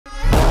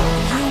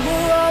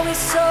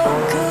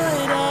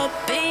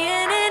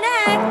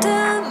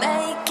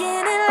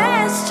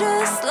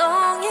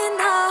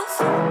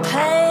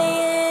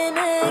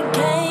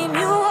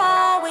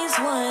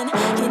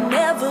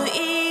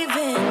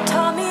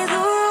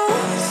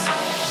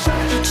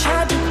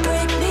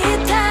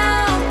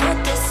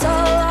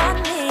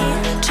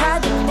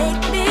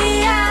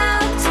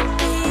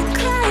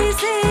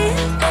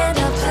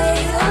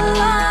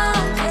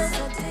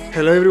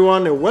Hello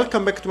everyone and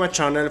welcome back to my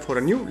channel for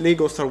a new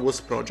LEGO Star Wars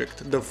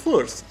project, the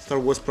first Star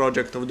Wars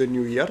project of the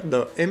new year,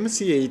 the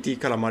MC-80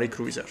 Calamari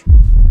Cruiser.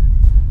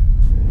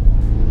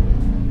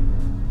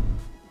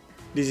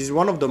 This is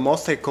one of the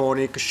most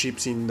iconic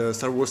ships in the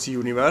Star Wars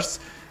universe.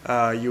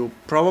 You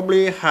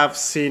probably have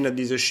seen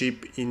this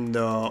ship in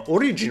the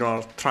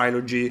original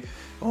trilogy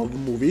of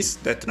movies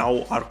that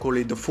now are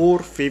called the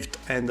 4th, 5th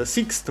and the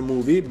 6th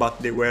movie, but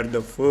they were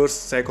the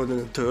 1st, 2nd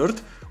and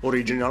 3rd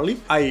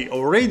originally. I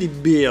already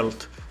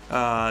built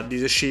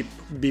this ship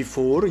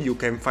before, you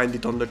can find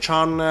it on the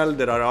channel,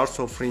 there are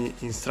also free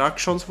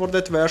instructions for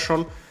that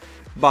version,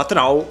 but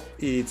now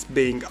it's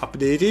being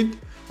updated.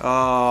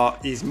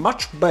 Is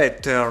much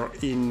better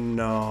in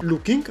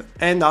looking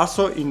and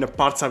also in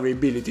parts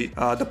availability.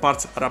 The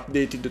parts are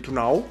updated to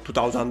now,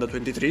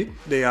 2023.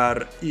 They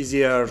are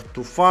easier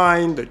to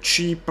find,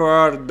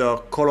 cheaper, the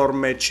color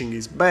matching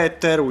is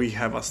better, we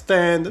have a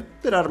stand,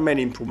 there are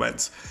many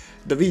improvements.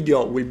 The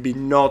video will be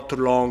not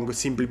long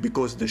simply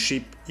because the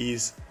ship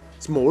is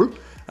small.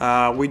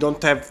 We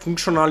don't have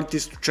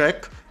functionalities to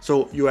check,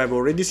 so you have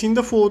already seen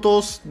the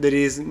photos, there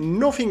is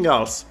nothing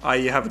else I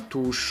have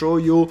to show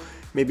you.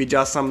 Maybe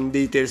just some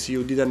details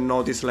you didn't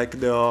notice, like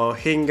the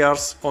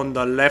hangers on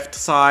the left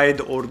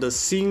side or the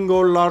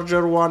single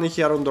larger one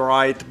here on the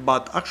right,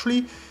 but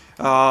actually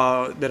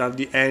there are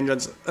the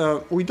engines.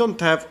 We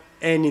don't have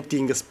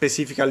anything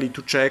specifically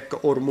to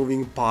check or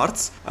moving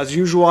parts. As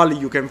usual,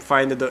 you can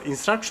find the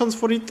instructions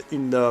for it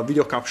in the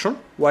video caption,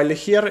 while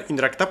here in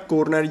the right top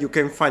corner you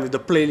can find the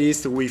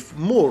playlist with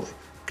more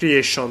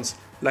creations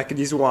like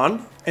this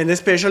one, and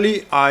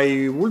especially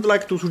I would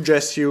like to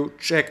suggest you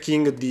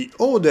checking the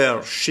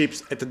other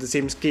ships at the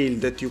same scale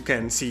that you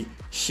can see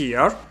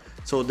here.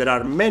 So there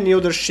are many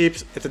other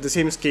ships at the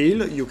same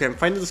scale, you can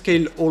find the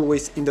scale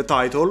always in the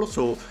title,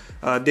 so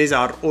these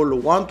are all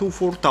 1 to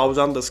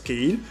 4000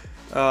 scale,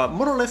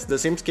 more or less the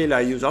same scale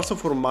I use also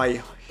for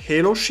my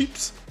Halo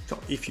ships. So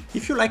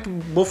if you like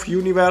both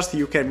universe,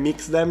 you can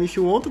mix them if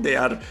you want, they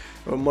are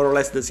more or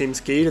less the same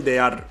scale, they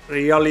are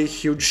really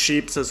huge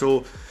ships,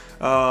 so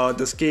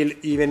the scale,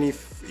 even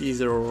if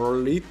is a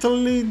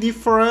little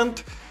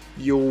different,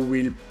 you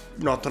will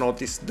not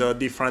notice the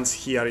difference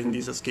here in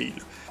this scale.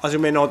 As you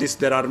may notice,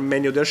 there are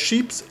many other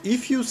ships.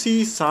 If you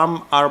see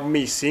some are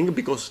missing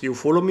because you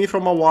follow me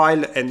from a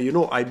while and you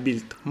know I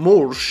built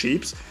more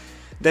ships,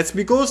 that's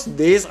because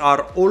these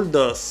are all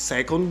the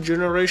 2nd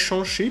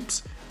generation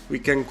ships, we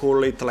can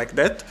call it like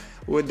that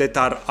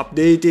are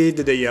updated,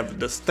 they have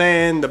the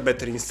stand,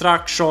 better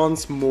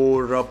instructions,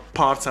 more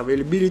parts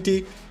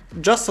availability.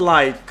 Just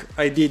like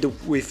I did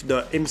with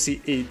the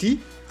MC-80,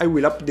 I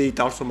will update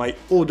also my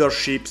other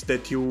ships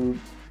that you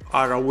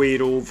are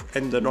aware of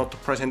and are not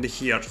present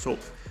here. So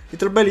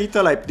little by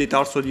little I update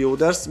also the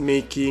others,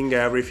 making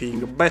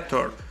everything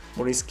better,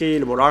 more in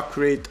scale, more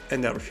accurate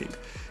and everything.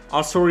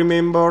 Also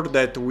remember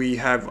that we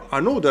have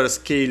another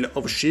scale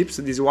of ships.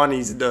 This one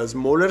is the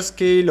smaller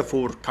scale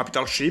for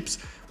capital ships,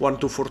 1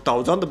 to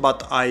 4000,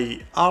 but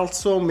I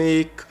also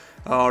make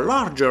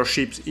larger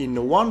ships in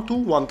 1 to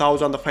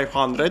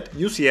 1500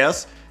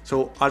 UCS,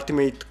 so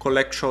Ultimate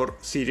Collection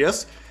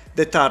series,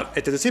 that are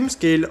at the same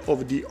scale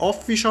of the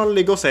official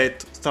LEGO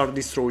set Star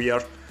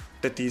Destroyer,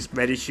 that is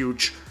very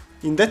huge.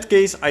 In that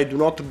case I do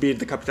not build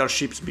the capital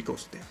ships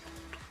because they are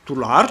too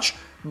large,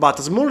 but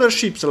smaller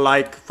ships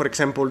like for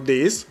example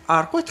these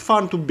are quite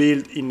fun to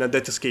build in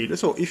that scale.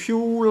 So if you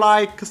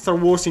like Star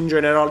Wars in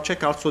general,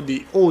 check also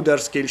the other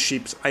scale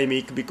ships I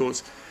make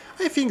because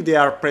I think they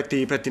are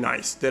pretty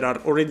nice. There are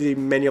already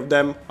many of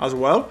them as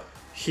well.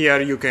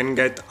 Here you can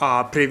get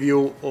a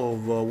preview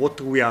of what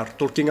we are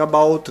talking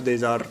about.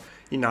 These are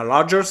in a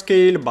larger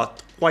scale,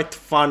 but quite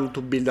fun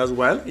to build as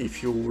well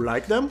if you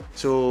like them.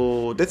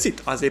 So that's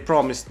it. As I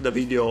promised, the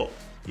video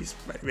is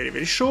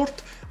very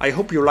short. I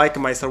hope you like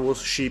my Star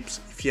Wars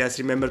ships. If yes,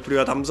 remember to leave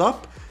a thumbs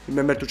up.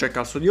 Remember to check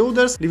also the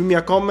others. Leave me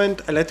a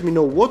comment and let me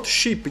know what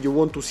ship you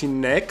want to see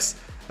next.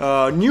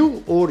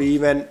 New or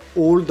even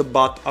old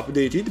but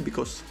updated,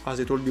 because as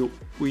I told you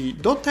we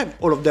don't have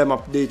all of them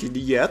updated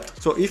yet.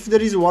 So if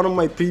there is one of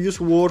my previous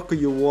work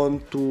you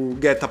want to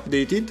get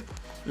updated,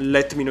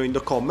 let me know in the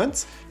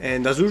comments,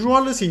 and as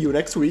usual see you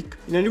next week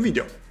in a new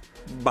video.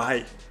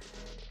 Bye!